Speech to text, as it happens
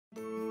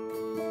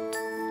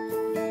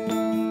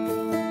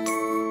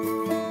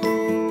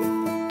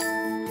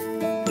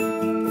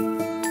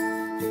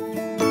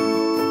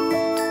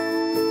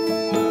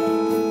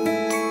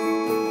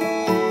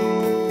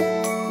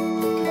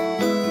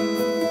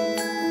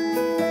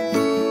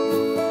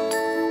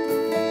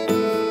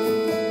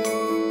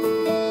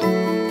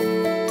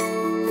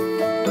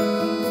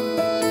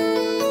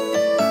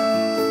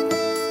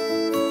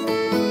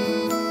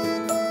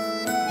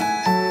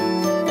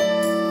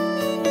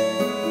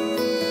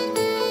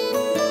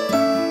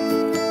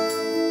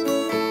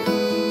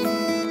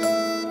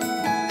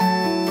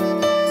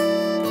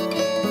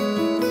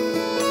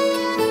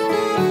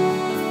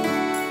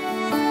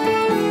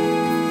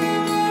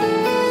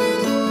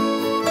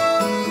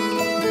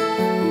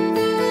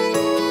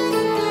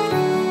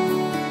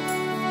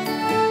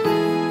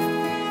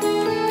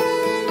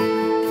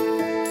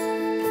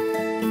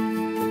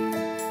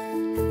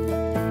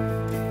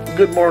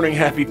Good morning,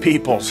 happy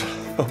peoples.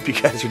 Hope you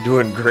guys are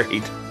doing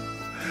great.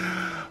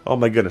 Oh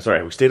my goodness,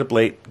 alright, we stayed up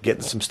late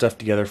getting some stuff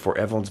together for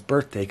Evelyn's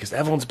birthday, because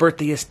Evelyn's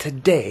birthday is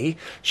today.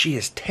 She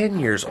is 10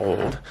 years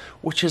old,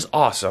 which is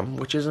awesome,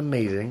 which is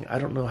amazing. I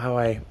don't know how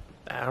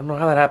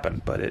that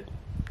happened, but it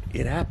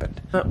happened.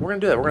 We're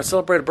going to do that. We're going to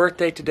celebrate a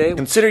birthday today.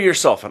 Consider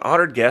yourself an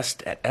honored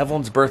guest at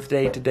Evelyn's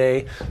birthday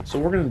today. So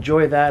we're going to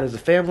enjoy that as a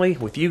family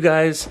with you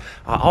guys.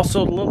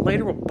 Also, a little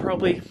later, we'll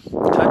probably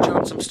touch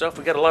on some stuff.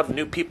 We got a lot of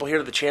new people here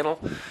to the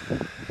channel.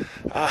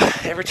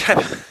 Every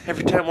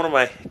time one of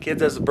my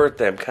kids has a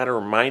birthday, I'm kind of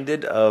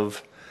reminded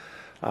of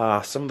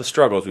some of the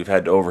struggles we've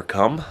had to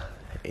overcome.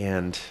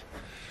 And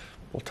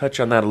we'll touch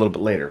on that a little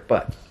bit later.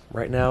 But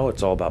right now,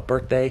 it's all about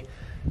birthday.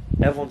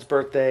 Evelyn's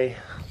birthday.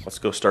 Let's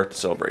go start the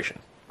celebration.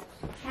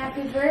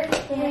 Happy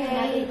birthday.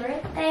 Happy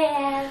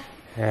birthday.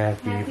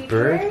 Happy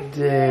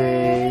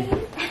birthday.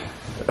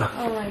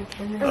 Oh my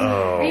goodness.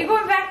 Oh. Are you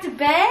going back to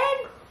bed?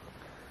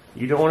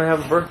 You don't want to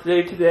have a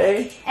birthday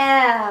today?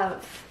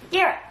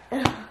 Here.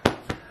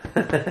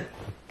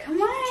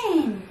 Come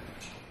on.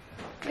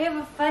 We have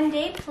a fun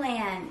day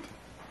planned.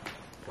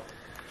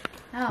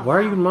 Oh. Why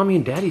are you in Mommy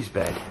and Daddy's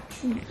bed?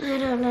 I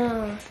don't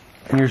know.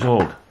 10 years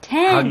old.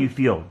 10. How do you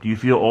feel? Do you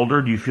feel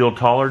older? Do you feel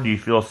taller? Do you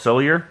feel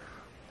sillier?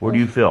 Where do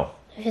you feel?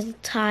 It's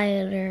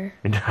tighter.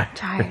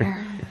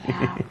 Tighter.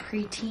 Yeah,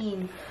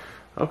 preteen.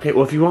 Okay,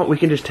 well if you want, we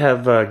can just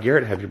have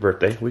Garrett have your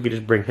birthday. We could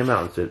just bring him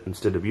out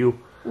instead of you.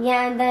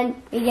 Yeah, and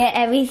then we get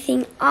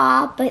everything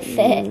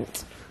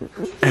opposite.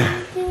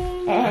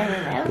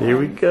 Here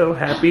we go.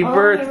 Happy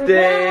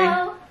birthday. Here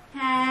we go.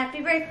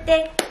 Happy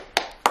birthday.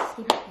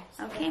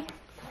 Okay.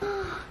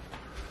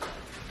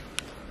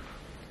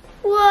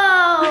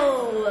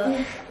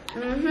 Whoa!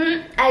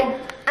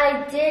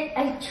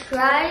 I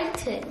tried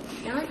to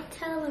not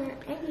tell her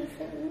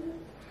anything.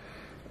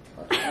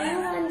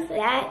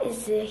 That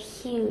is a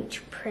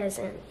huge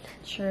present.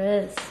 Sure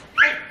is.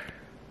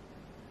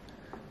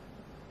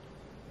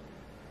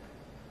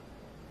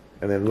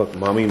 And then look,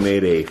 Mommy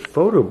made a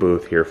photo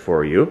booth here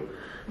for you.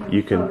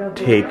 You can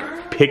take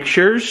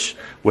pictures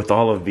with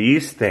all of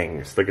these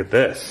things. Look at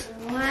this.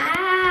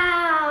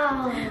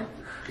 Wow!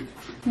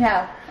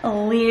 Now, a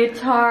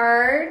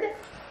leotard.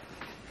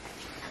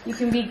 You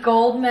can be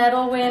gold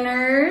medal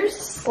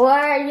winners.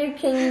 Or you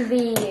can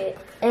be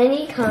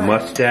any kind.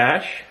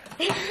 Mustache.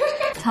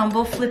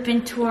 Tumble, flip,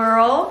 and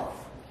twirl.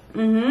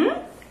 Mm-hmm.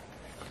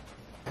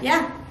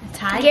 Yeah, a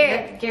tie.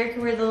 Garrett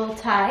can wear the little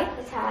tie.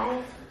 The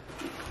tie.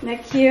 Isn't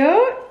that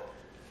cute?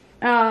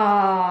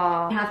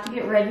 Oh, you have to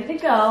get ready to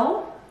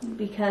go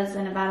because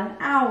in about an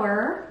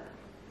hour,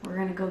 we're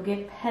gonna go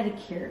get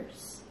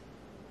pedicures.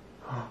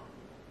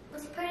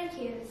 What's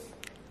pedicures?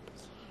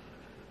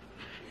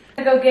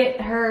 I'm gonna go get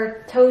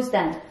her toes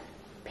done,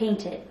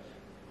 painted,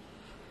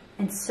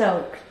 and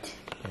soaked.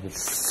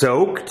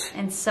 Soaked?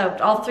 And soaked.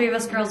 All three of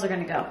us girls are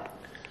gonna go.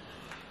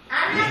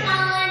 I'm not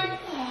going.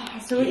 Yeah,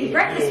 so we'll eat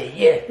breakfast.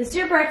 Yeah. Let's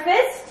do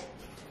breakfast.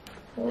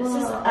 This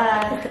is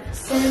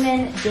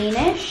cinnamon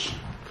Danish.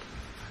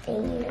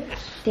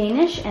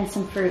 Danish and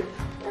some fruit.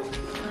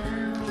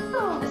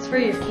 Wow. It's for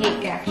your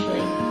cake,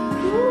 actually.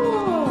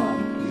 Cool.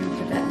 You're gonna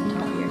put that on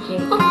top of your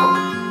cake.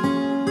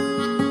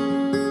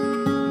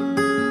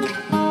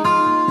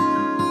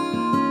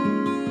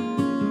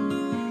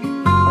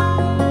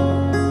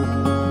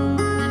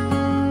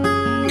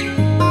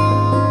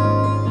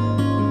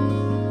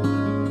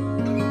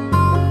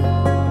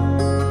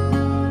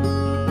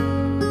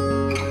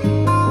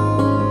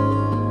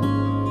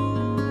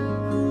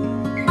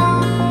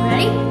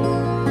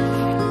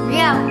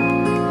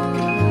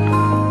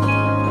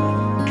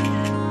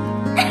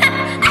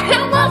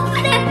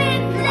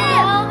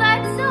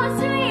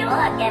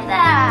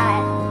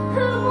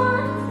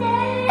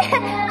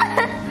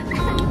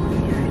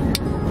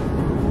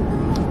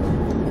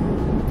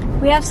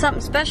 We have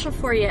something special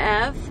for you,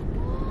 Ev.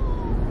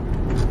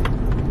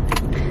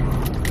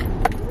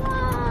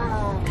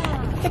 Wow.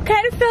 It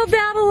kind of fell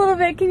down a little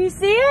bit. Can you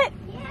see it?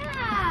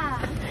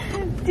 Yeah.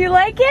 Do you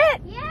like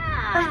it?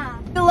 Yeah.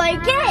 You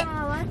like it?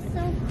 Wow, that's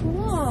so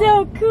cool.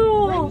 So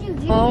cool. What did you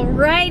do?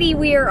 Alrighty,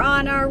 we are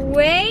on our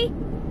way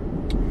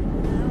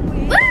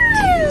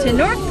to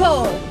North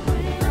Pole.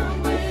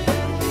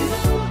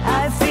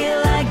 I feel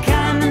like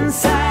I'm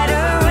inside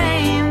a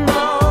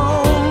rainbow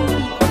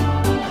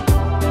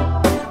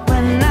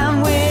when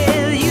I'm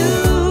with you.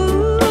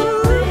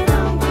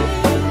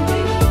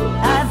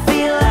 I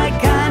feel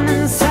like I'm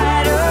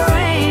inside a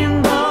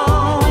rainbow.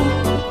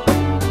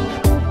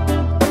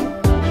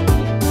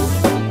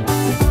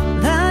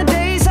 The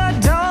days are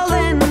dull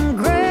and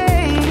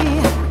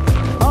gray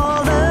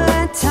all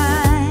the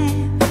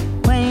time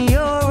when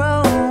you're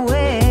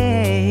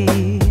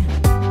away.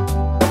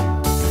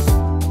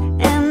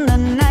 And the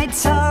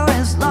nights are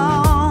as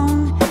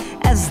long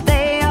as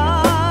they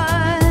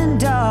are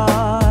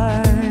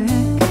dark.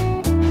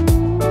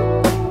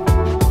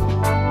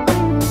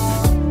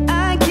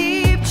 I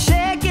keep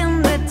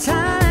checking the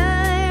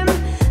time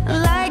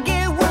like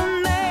it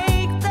will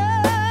make the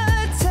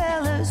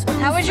tellers move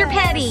How was your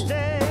petty?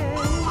 faster.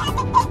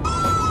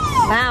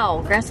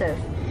 Wow, aggressive.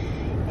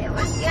 It was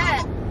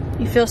Yeah.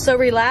 You feel so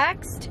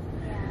relaxed?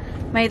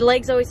 My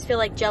legs always feel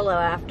like jello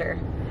after.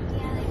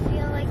 Yeah, they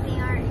feel like they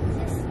aren't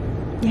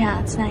existing.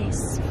 Yeah, it's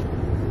nice.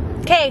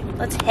 Okay,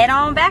 let's head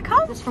on back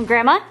home. This is from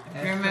Grandma?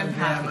 Grandma and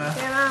Papa.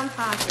 Grandma and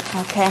Papa.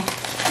 Okay.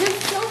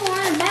 It's so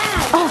warm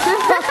back.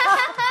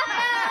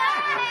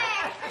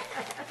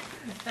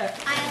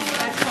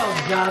 That's called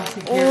job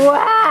security.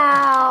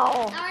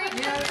 Wow. I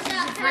already put this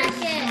up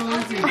bracket.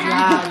 Let's make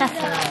sure.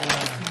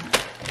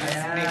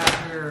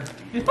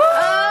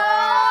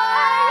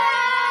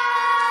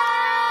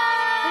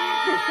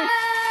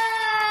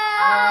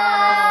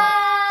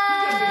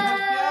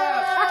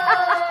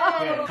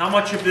 How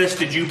much of this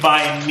did you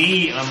buy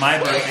me on my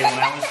birthday when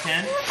I was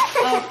 10?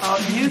 Oh,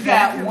 you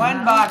got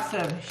one box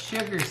of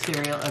sugar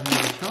cereal of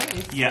your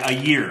choice. Yeah, a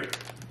year.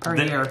 Per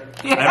year.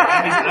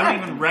 I don't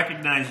even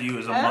recognize you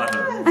as a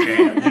mother.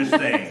 Okay, I'm just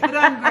saying. Put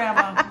on,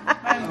 Grandma.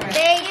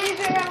 Thank you,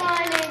 Grandma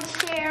and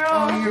Cheryl.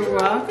 Oh, you're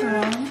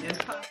welcome.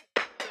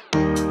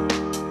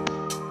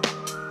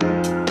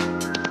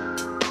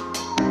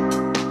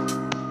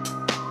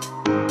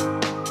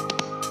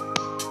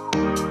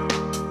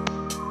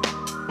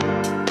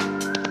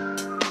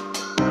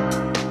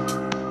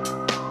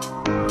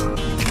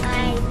 I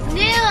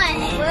knew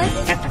it.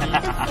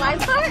 The fly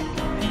part?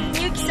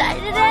 You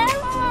excited, Em?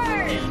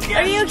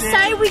 Are you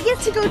excited? We get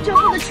to go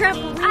jump on the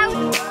trampoline.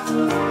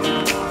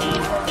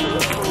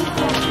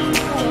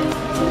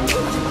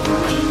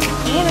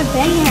 We haven't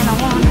been here in a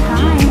long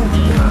time.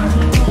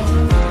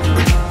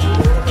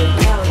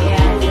 Oh,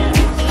 yeah,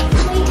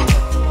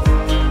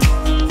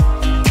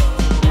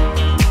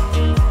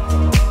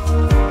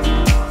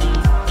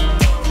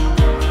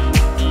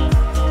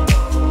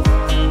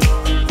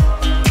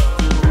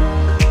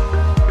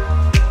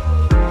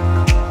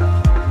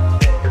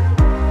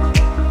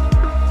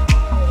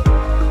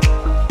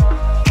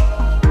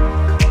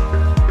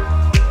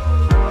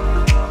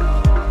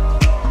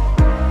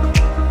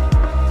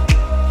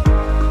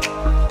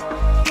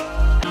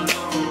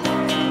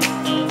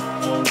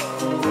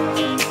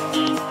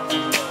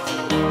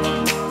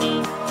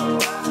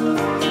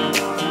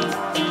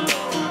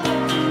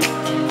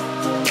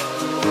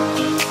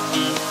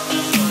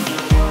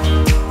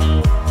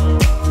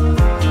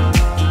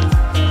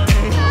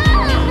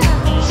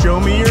 Show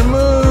me your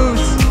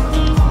moves.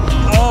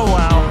 Oh,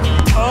 wow.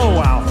 Oh,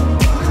 wow.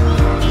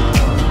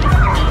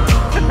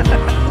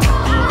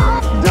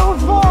 Don't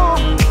fall.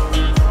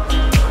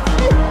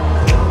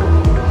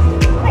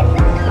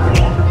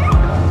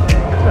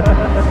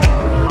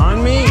 On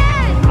me.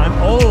 I'm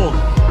old.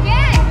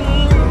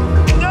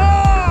 No.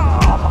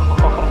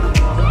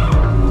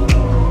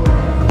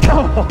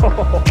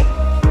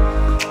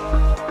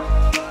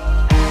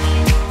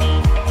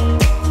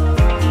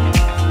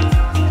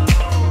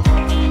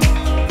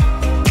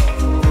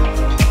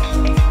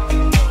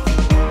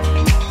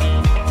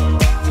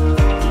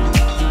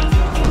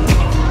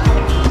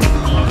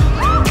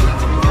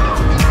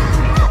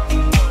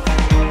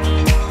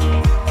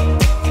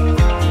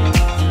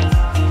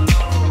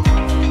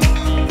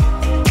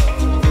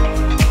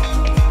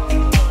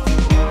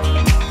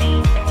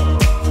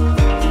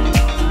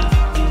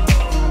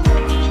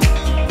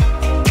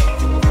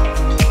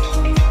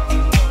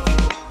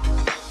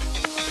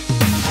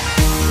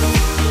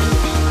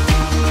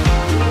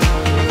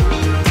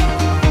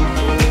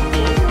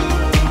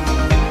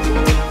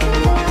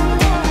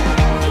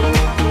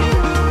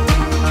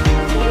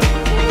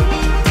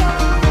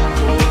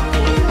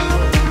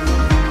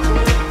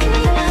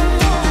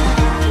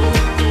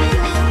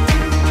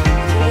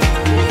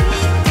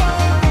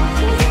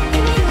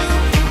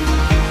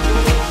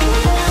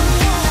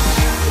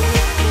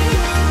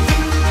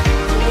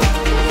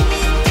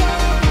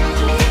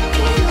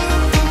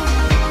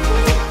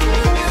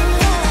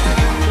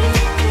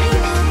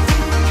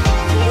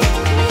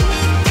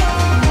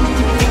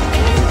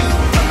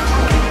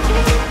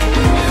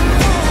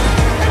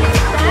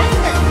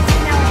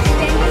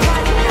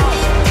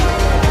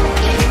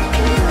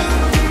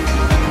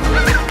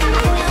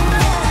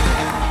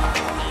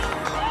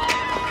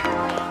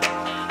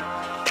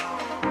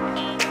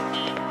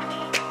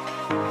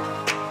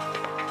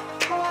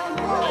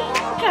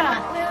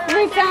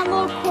 We found a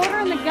little quarter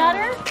in the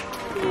gutter.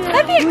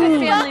 That'd be a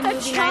good family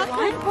movie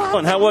night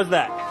one. How was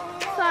that?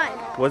 Fun.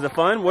 Was it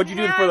fun? What'd you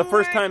do for the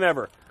first time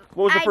ever?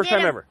 What was the first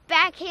time ever?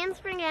 Back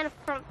handspring and a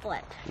front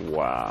flip.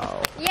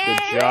 Wow. Yay!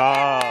 Good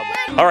job.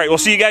 All right, we'll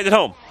see you guys at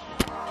home.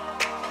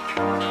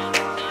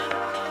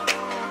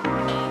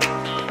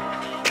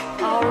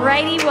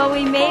 Alrighty, well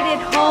we made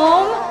it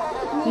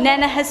home.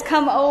 Nana has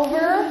come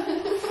over.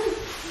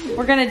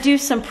 We're gonna do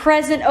some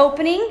present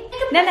opening.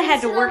 Nana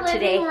had to work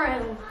today.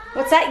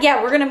 What's that?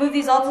 Yeah, we're gonna move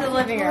these all to the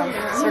living room.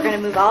 So we're gonna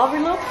move all of our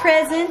little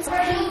presents.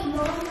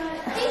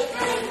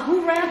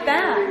 Who wrapped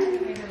that?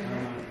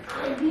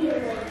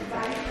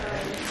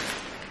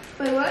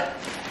 Wait, what?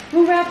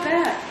 Who wrapped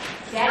that?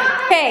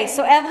 Okay,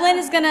 so Evelyn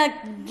is gonna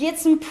get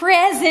some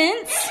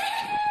presents.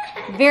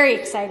 Very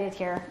excited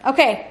here.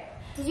 Okay.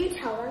 Did you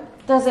tell them?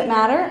 Does it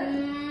matter?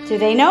 Do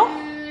they know?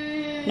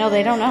 No,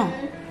 they don't know.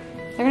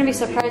 They're gonna be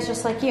surprised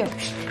just like you.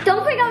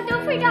 Don't freak out,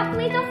 don't freak out,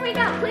 please don't freak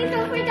out, please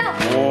don't freak out.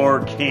 More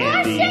More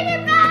candy.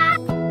 sugar rush!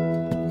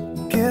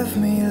 Give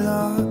me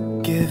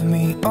love, give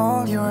me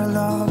all your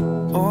love.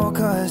 Oh,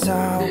 'cause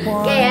I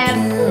want Okay,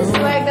 this is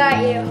you. where I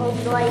got you. Hope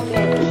you like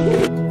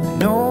it.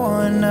 No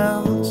one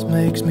else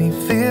makes me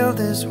feel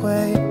this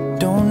way.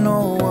 Don't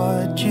know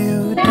what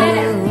you do.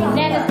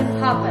 Nana's and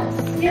Papa's.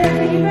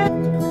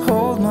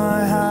 Hold my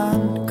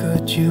hand,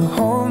 could you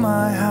hold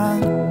my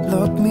hand?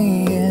 Look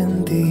me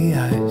in the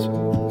eyes.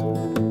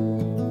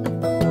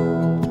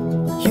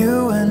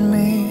 You and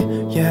me,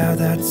 yeah,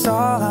 that's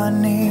all I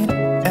need.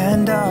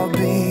 And I'll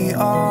be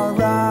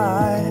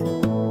alright.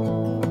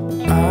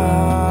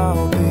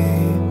 I'll be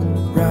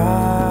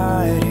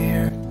right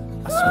here.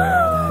 I swear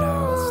that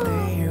I'll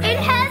stay here. It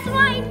has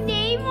my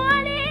name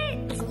on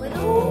it. It's a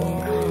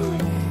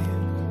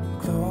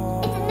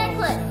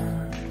necklace.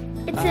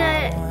 It's a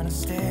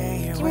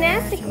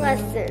gymnastic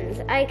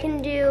lessons. I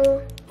can do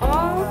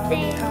all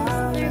things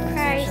through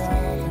Christ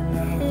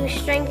who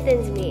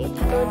strengthens me.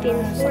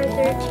 Philippians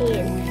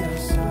 4:13.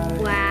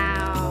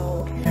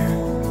 Wow.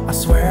 I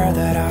swear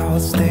that I'll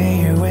stay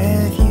here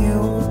with you.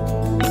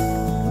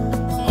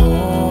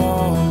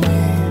 Hold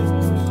me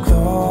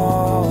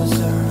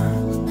closer.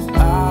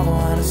 I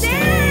wanna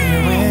stay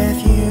here with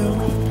you.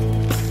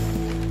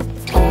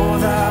 All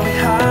that we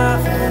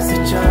have is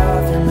each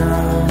other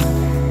now.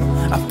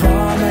 I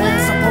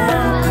promise I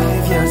won't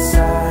leave your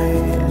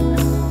side.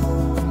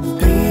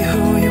 Be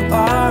who you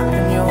are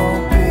and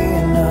you'll be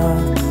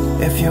enough.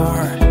 If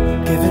you're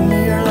giving me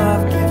your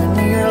love, giving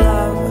me your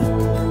love.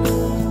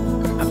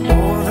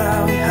 All that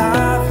we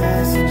have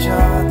is each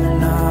other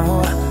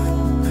now.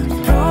 I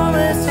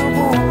promise I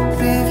won't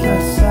leave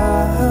your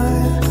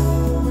side.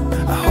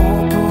 I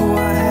hope who I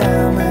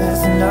am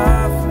is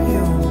enough for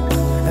you.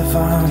 If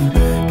I'm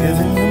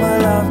giving you my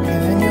love,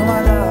 giving you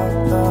my love,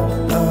 love,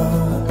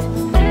 love.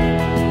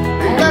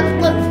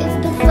 Look, it's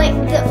the flame.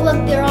 Look,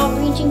 they're all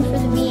reaching for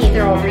the beam.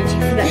 They're all reaching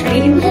for that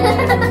beam.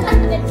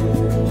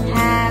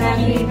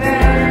 Happy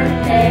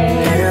birthday.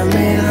 Give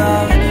me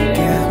love,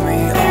 give me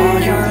all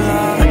your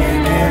love,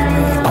 give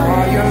me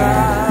all your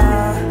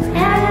love.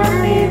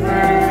 Happy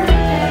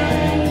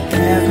birthday.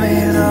 Give me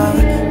love,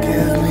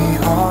 give me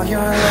all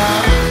your love,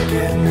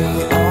 give me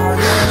all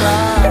your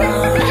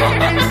love.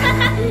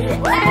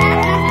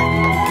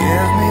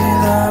 Give me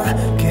love,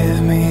 give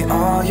me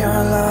all your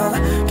love,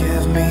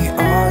 give me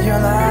all your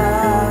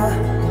love.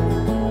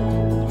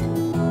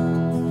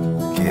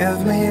 Give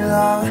me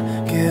love,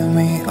 give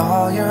me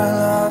all your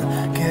love,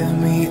 give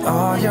me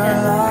all your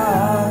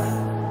love.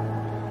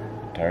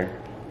 Tired?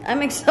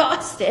 I'm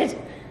exhausted.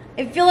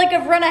 I feel like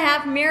I've run a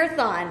half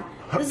marathon.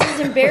 This is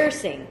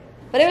embarrassing.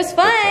 But it was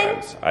fun.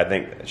 Times. I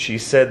think she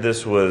said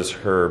this was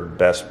her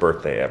best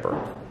birthday ever.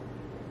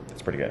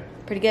 That's pretty good.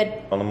 Pretty good.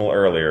 On a little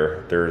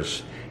earlier,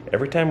 there's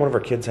every time one of our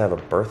kids have a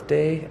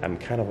birthday, I'm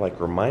kind of like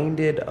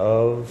reminded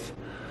of,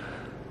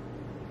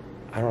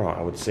 I don't know,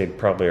 I would say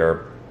probably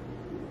our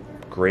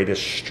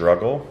greatest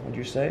struggle, would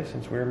you say,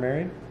 since we were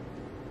married?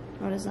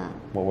 What is that?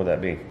 What would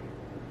that be?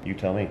 You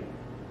tell me.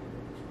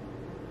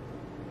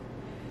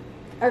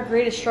 Our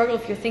greatest struggle,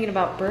 if you're thinking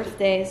about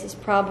birthdays, is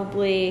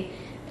probably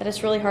that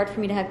it's really hard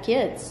for me to have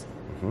kids.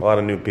 A lot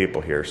of new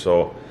people here.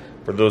 So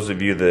for those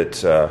of you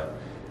that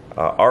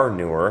are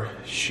newer,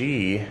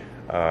 she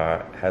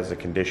has a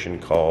condition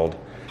called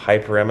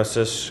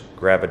hyperemesis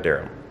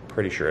gravidarum.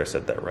 Pretty sure I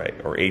said that right.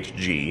 Or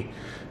HG,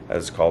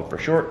 as it's called for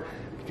short.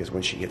 Because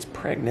when she gets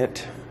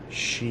pregnant,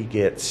 she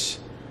gets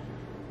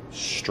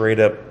straight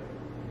up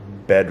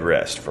bed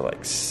rest for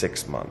like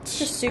 6 months.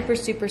 Just super,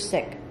 super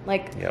sick.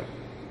 Like, Yep.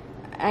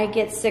 I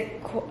get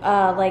sick,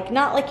 like,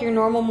 not like your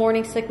normal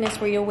morning sickness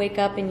where you'll wake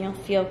up and you'll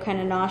feel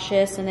kind of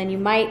nauseous and then you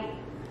might,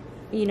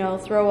 you know,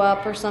 throw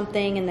up or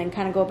something and then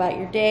kind of go about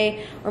your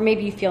day. Or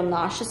maybe you feel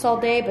nauseous all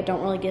day but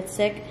don't really get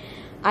sick.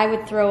 I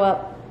would throw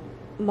up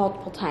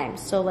multiple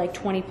times, so like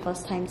 20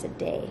 plus times a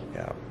day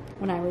Yeah.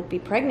 when I would be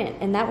pregnant.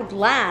 And that would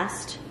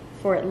last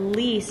for at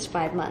least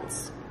 5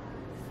 months.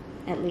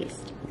 At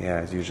least.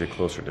 Yeah, it's usually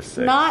closer to 6.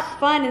 Not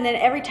fun. And then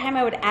every time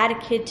I would add a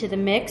kid to the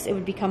mix, it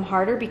would become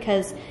harder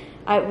because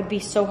it would be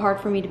so hard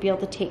for me to be able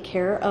to take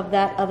care of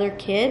that other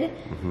kid.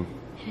 And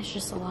it's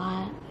just a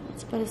lot.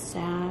 But it's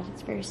sad.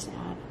 It's very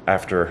sad.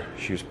 After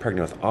she was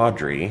pregnant with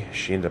Audrey,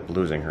 she ended up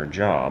losing her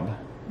job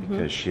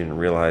because she didn't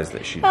realize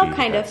that she'd Well, be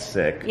kind that of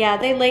sick. Yeah,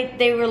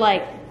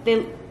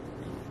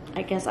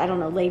 I guess, I don't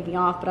know, laid me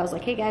off, but I was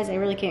like, hey guys, I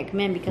really can't come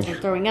in because I'm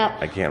throwing up.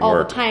 I can't all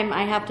work. the time.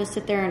 I have to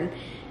sit there and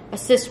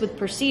assist with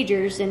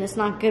procedures, and it's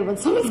not good when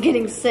someone's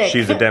getting sick.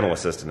 She's a dental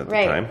assistant at the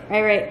time.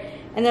 Right.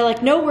 And they're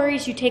like, no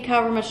worries, you take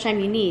however much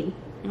time you need.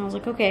 And I was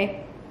like,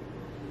 okay.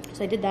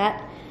 So I did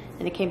that,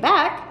 and I came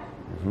back.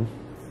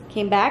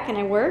 Came back, and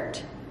I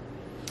worked.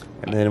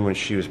 And then when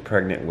she was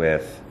pregnant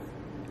with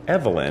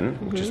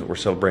Evelyn, which is what we're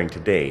celebrating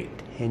today,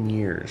 10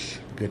 years.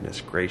 Goodness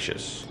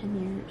gracious.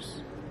 10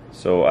 years.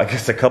 So I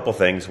guess a couple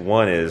things.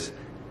 One is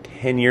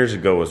 10 years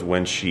ago was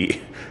when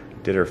she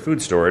did her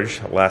food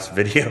storage last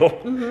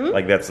video.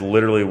 Like that's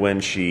literally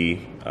when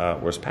she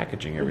was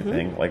packaging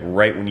everything. Like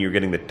right when you're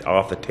getting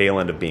off the tail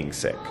end of being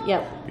sick.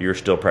 Yep. You're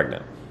still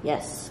pregnant.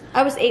 Yes.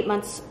 I was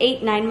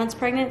 9 months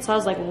pregnant, so I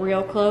was like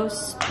real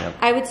close. Yep.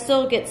 I would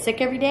still get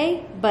sick every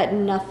day, but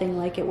nothing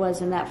like it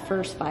was in that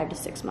first 5 to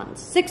 6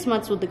 months. 6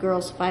 months with the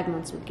girls, 5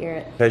 months with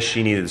Garrett. Because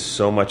she needed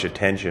so much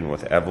attention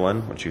with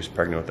Evelyn, when she was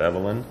pregnant with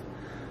Evelyn,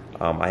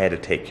 I had to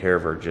take care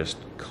of her just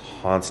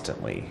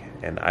constantly.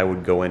 And I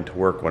would go into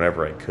work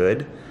whenever I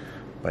could,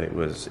 but it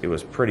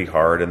was pretty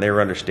hard. And they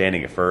were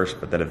understanding at first,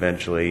 but then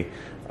eventually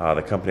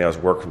the company I was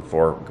working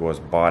for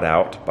was bought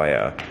out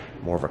by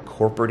more of a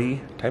corporate-y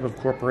type of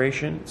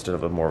corporation instead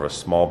of more of a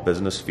small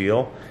business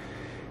feel.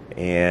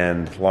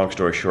 And long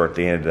story short,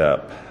 they ended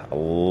up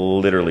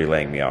literally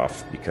laying me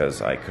off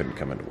because I couldn't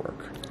come into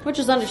work. Which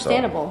is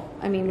understandable.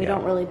 So, I mean, we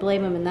don't really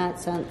blame him in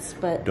that sense,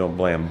 but don't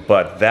blame him.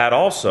 But that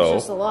also,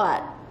 it's just a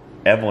lot.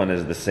 Evelyn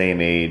is the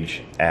same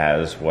age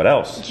as what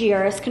else?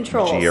 GRS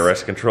Controls.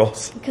 GRS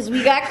Controls. Because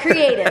we got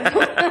creative.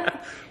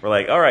 We're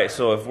like, all right,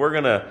 so if we're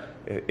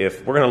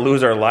gonna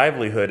lose our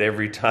livelihood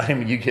every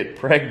time you get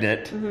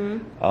pregnant,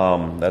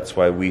 that's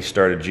why we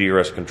started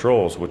GRS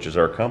Controls, which is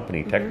our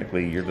company.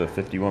 Technically, you're the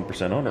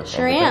 51% owner of the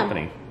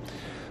company.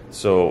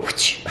 So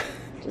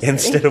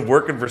instead of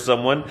working for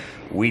someone,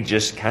 we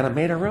just kind of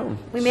made our own.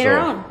 We made our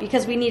own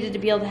because we needed to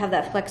be able to have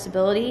that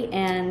flexibility,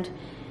 and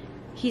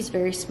he's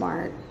very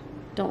smart.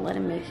 Don't let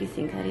him make you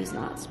think that he's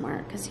not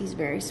smart, because he's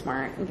very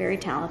smart and very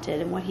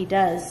talented in what he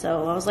does.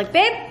 So I was like,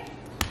 babe,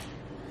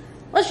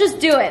 let's just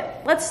do it.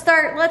 Let's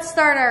start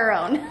our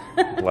own.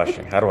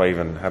 Blushing. How do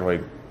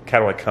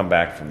I come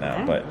back from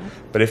that?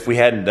 But if we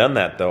hadn't done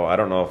that though, I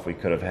don't know if we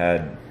could have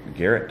had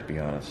Garrett, to be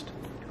honest.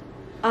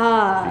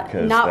 Not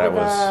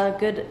with a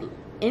good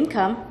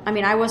income. I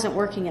mean, I wasn't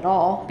working at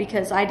all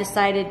because I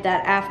decided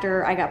that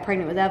after I got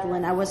pregnant with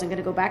Evelyn, I wasn't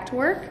going to go back to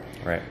work.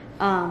 Right.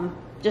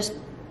 Just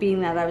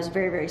being that I was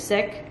very, very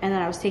sick, and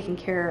then I was taking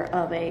care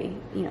of a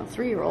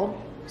 3-year-old.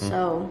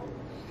 So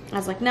I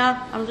was like,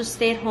 nah, I'm just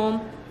stay at home,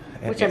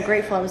 which I'm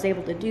grateful I was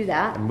able to do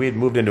that. And we had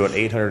moved into an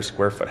 800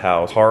 square foot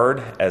house.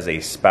 Hard as a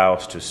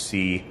spouse to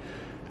see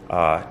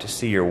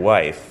your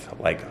wife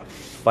like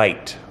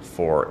fight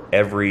for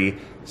every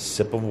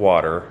sip of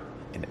water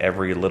and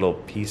every little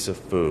piece of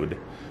food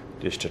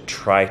just to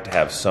try to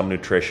have some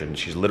nutrition.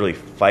 She's literally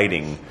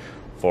fighting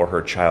for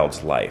her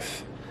child's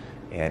life.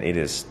 And it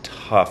is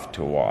tough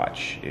to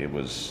watch. It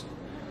was,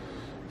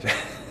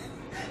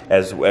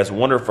 as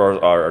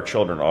wonderful our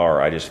children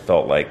are, I just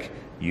felt like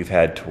you've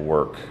had to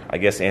work, I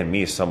guess, and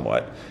me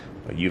somewhat,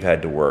 but you've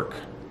had to work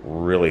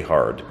really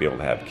hard to be able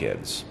to have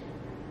kids.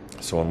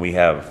 So when we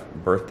have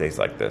birthdays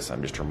like this,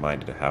 I'm just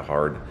reminded of how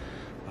hard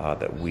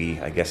that we,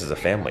 I guess as a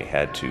family,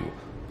 had to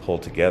pull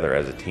together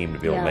as a team to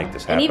be able to make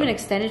this happen. And even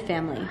extended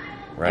family.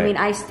 Right. I mean,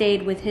 I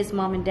stayed with his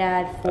mom and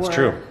dad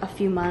for a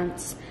few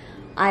months.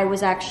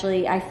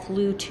 I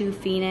flew to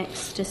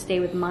Phoenix to stay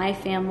with my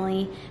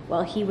family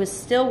while he was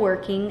still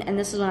working, and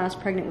this is when I was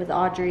pregnant with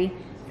Audrey.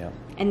 Yeah.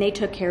 And they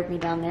took care of me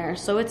down there.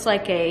 So it's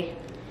like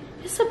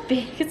it's a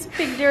big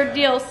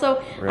deal.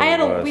 So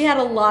we had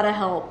a lot of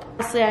help.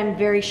 Honestly, I'm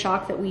very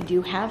shocked that we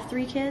do have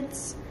 3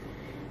 kids.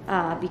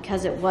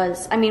 Because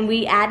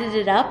we added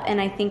it up, and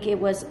I think it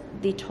was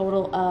the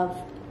total of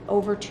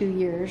over 2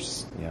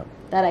 years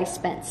that I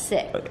spent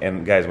sick.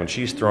 And guys, when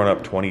she's thrown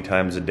up 20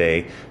 times a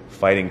day,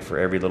 fighting for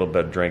every little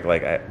bit of drink,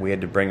 we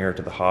had to bring her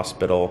to the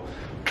hospital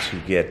to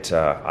get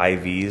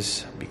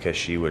IVs because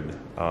she would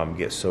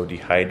get so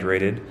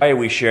dehydrated. Why are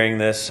we sharing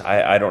this?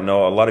 I don't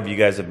know. A lot of you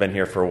guys have been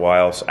here for a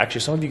while. So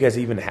actually, some of you guys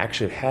even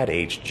actually had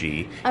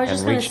HG. I was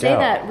just going to say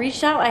that.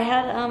 Reached out. I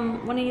had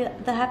one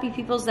of the happy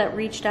peoples that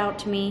reached out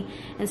to me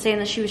and saying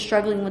that she was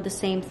struggling with the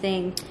same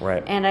thing.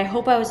 Right. And I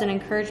hope I was an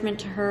encouragement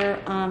to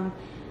her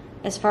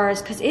as far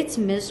as, because it's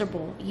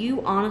miserable.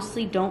 You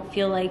honestly don't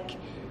feel like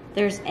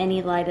there's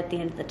any light at the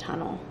end of the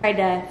tunnel. Try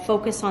to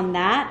focus on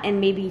that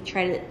and maybe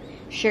try to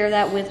share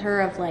that with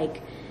her of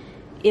like,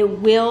 it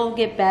will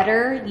get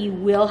better. You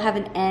will have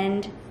an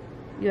end.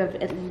 You have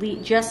at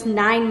least just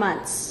 9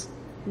 months.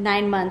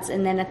 9 months.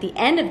 And then at the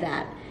end of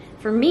that,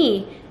 for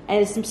me,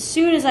 as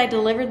soon as I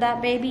delivered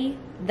that baby,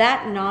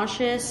 that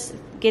nauseous,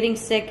 getting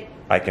sick,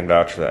 I can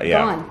vouch for that, yeah.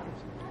 Gone.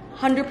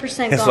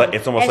 100% gone.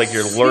 It's almost like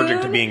you're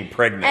allergic to being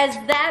pregnant. As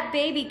that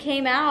baby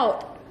came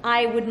out,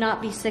 I would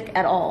not be sick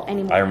at all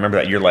anymore. I remember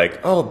that. You're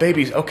like, oh,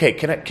 babies, okay,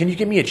 can you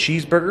give me a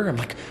cheeseburger? I'm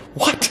like,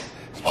 what?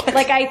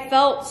 Like, I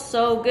felt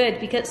so good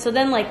because, so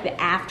then like the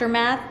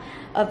aftermath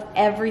of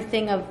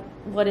everything of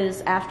what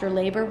is after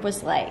labor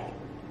was like,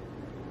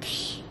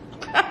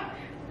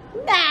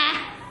 nah.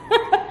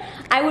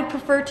 I would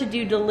prefer to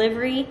do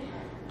delivery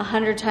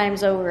 100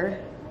 times over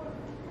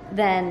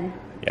than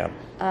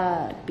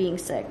being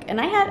sick. And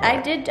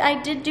I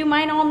did do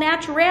mine all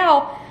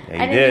natural.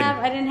 Yeah,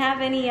 I didn't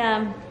have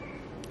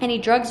any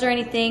drugs or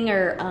anything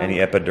or any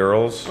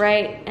epidurals.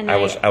 Right. And I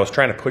was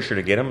trying to push her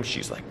to get them.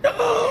 She's like, no.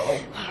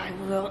 I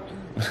will.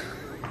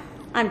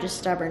 I'm just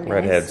stubborn, guys.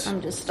 Redheads.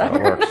 I'm just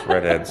stubborn. That works.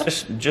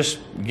 Redheads. Just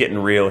getting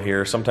real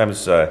here.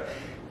 Sometimes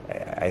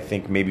I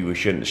think maybe we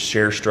shouldn't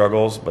share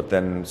struggles, but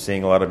then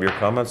seeing a lot of your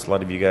comments, a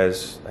lot of you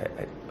guys,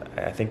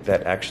 I think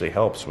that actually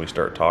helps. We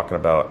start talking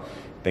about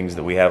things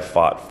that we have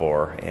fought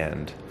for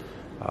and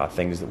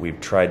things that we've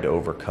tried to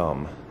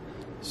overcome.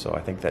 So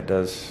I think that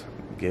does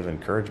give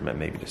encouragement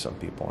maybe to some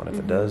people, and if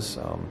it does,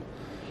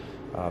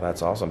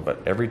 that's awesome. But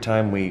every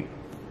time we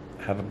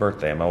have a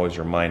birthday, I'm always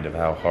reminded of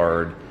how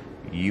hard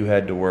you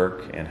had to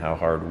work and how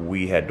hard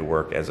we had to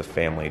work as a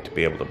family to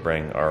be able to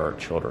bring our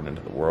children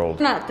into the world.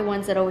 We're not the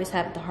ones that always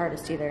have it the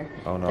hardest either.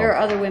 Oh, no. There are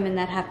other women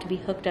that have to be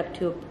hooked up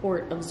to a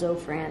port of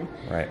Zofran,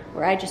 Right.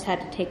 where I just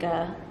had to take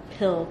a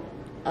pill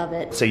of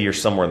it. Say you're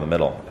somewhere in the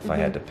middle, if I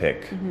had to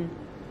pick.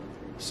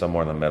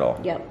 Somewhere in the middle.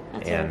 Yep,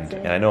 that's what I'd say.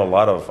 And I know a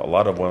lot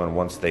of women,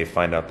 once they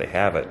find out they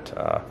have it,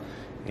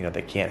 you know,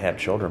 they can't have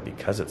children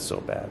because it's so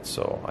bad.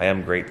 So I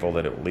am grateful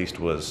that it at least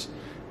was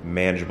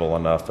manageable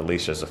enough, at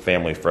least as a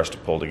family, for us to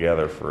pull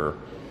together for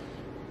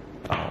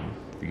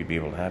you to be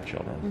able to have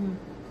children.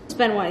 It's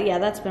been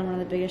that's been one of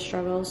the biggest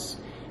struggles,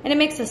 and it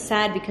makes us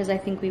sad because I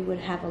think we would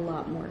have a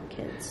lot more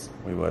kids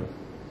We would.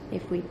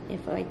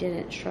 if I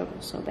didn't struggle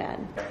so bad.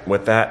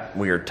 With that,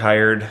 we are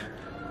tired.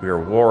 We are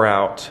wore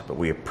out, but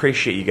we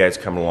appreciate you guys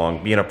coming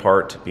along, being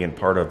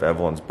part of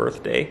Evelyn's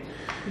birthday,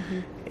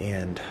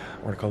 and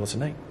we're gonna call this a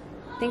night.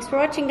 Thanks for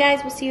watching,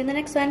 guys. We'll see you in the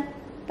next one.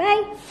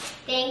 Bye.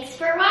 Thanks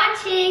for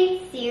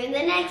watching. See you in the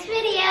next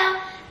video.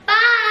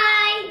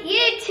 Bye,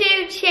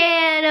 YouTube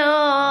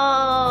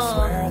channel.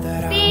 Swear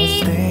that